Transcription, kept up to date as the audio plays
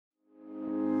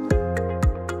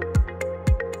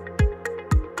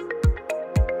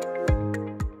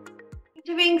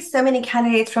interviewing so many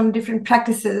candidates from different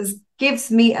practices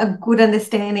gives me a good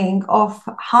understanding of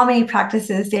how many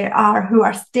practices there are who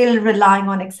are still relying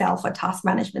on Excel for task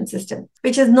management system,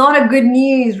 which is not a good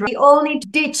news. We all need to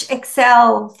ditch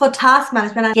Excel for task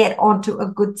management and get onto a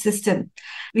good system.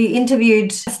 We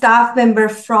interviewed a staff member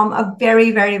from a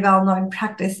very, very well-known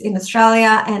practice in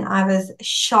Australia, and I was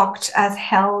shocked as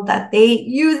hell that they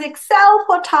use Excel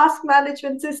for task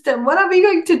management system. What are we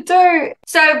going to do?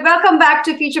 So welcome back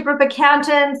to Future Proof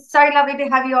Accountants. So lovely to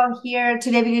have you all here.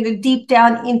 Today we're going to deep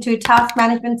down into task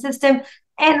management system,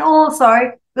 and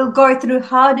also we'll go through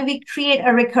how do we create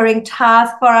a recurring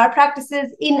task for our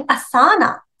practices in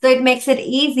Asana. So it makes it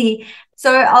easy.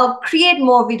 So I'll create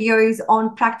more videos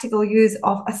on practical use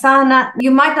of Asana. You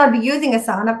might not be using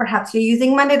Asana. Perhaps you're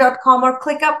using Monday.com or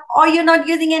ClickUp, or you're not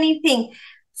using anything.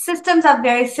 Systems are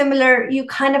very similar. You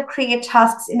kind of create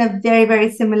tasks in a very,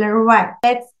 very similar way.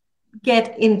 Let's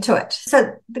get into it.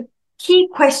 So the key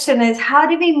question is, how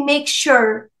do we make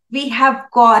sure we have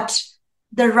got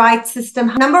the right system?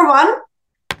 Number one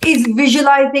is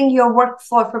visualizing your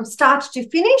workflow from start to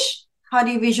finish. How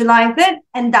do you visualize it?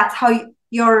 And that's how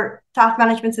your task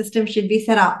management system should be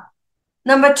set up.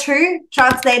 Number two,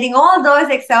 translating all those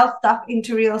Excel stuff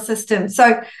into real systems.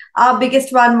 So our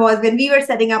biggest one was when we were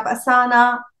setting up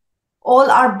Asana, all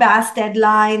our BAS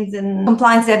deadlines and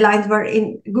compliance deadlines were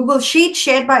in Google Sheets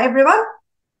shared by everyone.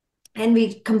 And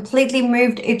we completely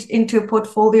moved it into a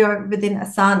portfolio within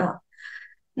Asana.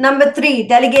 Number three,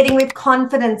 delegating with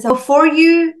confidence. So before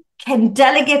you can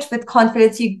delegate with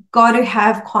confidence, you got to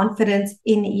have confidence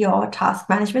in your task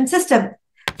management system.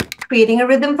 Creating a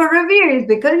rhythm for reviews,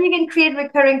 because you can create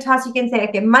recurring tasks. You can say,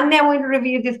 okay, Monday I'm going to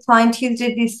review this client,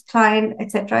 Tuesday this client,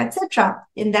 etc., etc.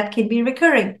 And that can be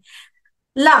recurring.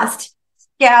 Last,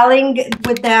 scaling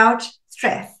without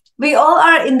stress. We all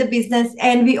are in the business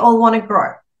and we all want to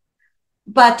grow.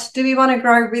 But do we want to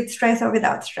grow with stress or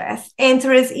without stress?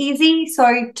 Answer is easy.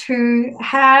 So to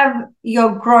have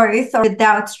your growth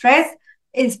without stress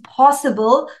is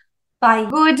possible by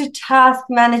good task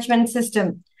management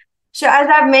system. So as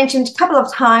I've mentioned a couple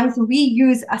of times, we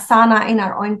use Asana in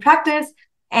our own practice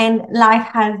and life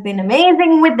has been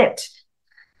amazing with it.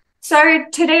 So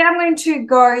today I'm going to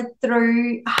go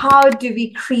through how do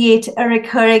we create a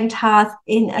recurring task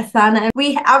in Asana.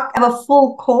 We have a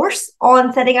full course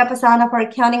on setting up Asana for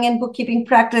accounting and bookkeeping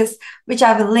practice, which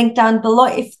I will link down below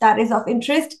if that is of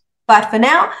interest. But for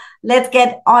now, let's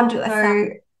get on to Asana.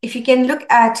 So if you can look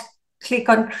at click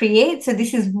on create. So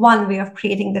this is one way of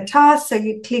creating the task. So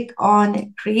you click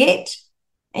on create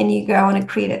and you go on and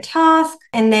create a task.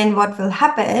 And then what will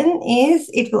happen is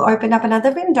it will open up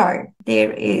another window.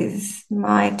 There is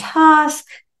my task.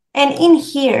 And in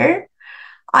here,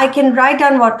 I can write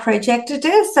down what project it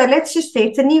is. So let's just say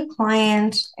it's a new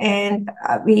client and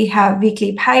we have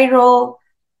weekly payroll.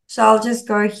 So I'll just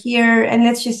go here and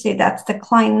let's just say that's the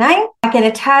client name. I can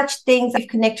attach things. I've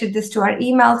connected this to our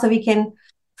email so we can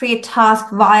create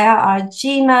tasks via our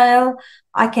Gmail.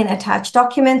 I can attach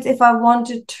documents if I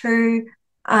wanted to.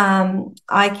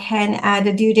 I can add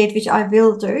a due date, which I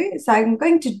will do. So I'm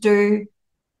going to do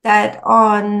that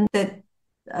on the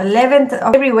 11th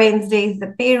of every Wednesday is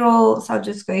the payroll. So I'll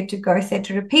just go to go set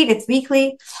to repeat. It's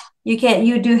weekly.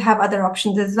 You do have other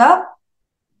options as well.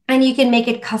 And you can make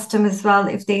it custom as well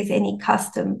if there's any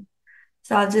custom.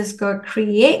 So I'll just go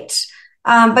create.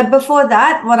 But before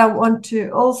that, what I want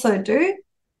to also do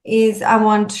is I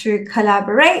want to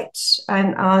collaborate,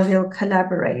 and I will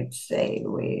collaborate, say,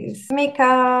 with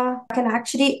Mika. I can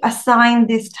actually assign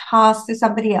this task to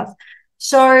somebody else.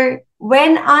 So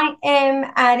when I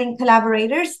am adding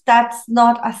collaborators, that's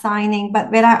not assigning,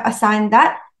 but when I assign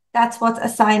that, that's what's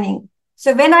assigning.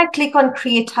 So when I click on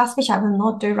create task, which I will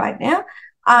not do right now,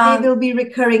 there will be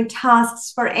recurring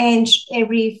tasks for Ange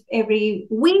every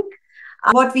week.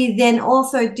 What we then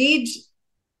also did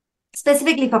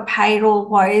specifically for payroll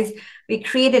was we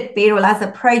created payroll as a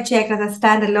project, as a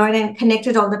standalone, and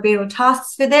connected all the payroll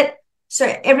tasks with it. So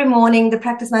every morning the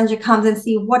practice manager comes and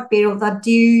see what payrolls are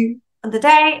due on the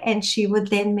day, and she would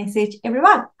then message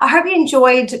everyone. I hope you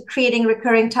enjoyed creating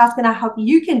recurring tasks, and I hope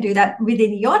you can do that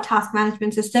within your task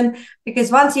management system, because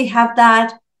once you have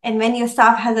that, and when your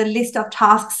staff has a list of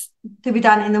tasks to be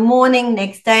done in the morning,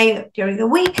 next day, during the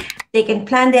week, they can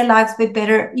plan their lives a bit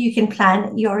better. You can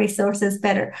plan your resources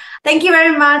better. Thank you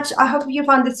very much. I hope you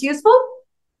found this useful.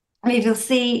 We will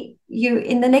see you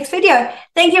in the next video.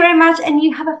 Thank you very much, and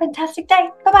you have a fantastic day.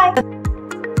 Bye-bye.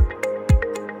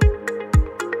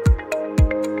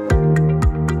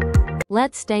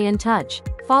 Let's stay in touch.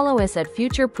 Follow us at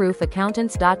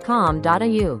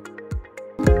futureproofaccountants.com.au.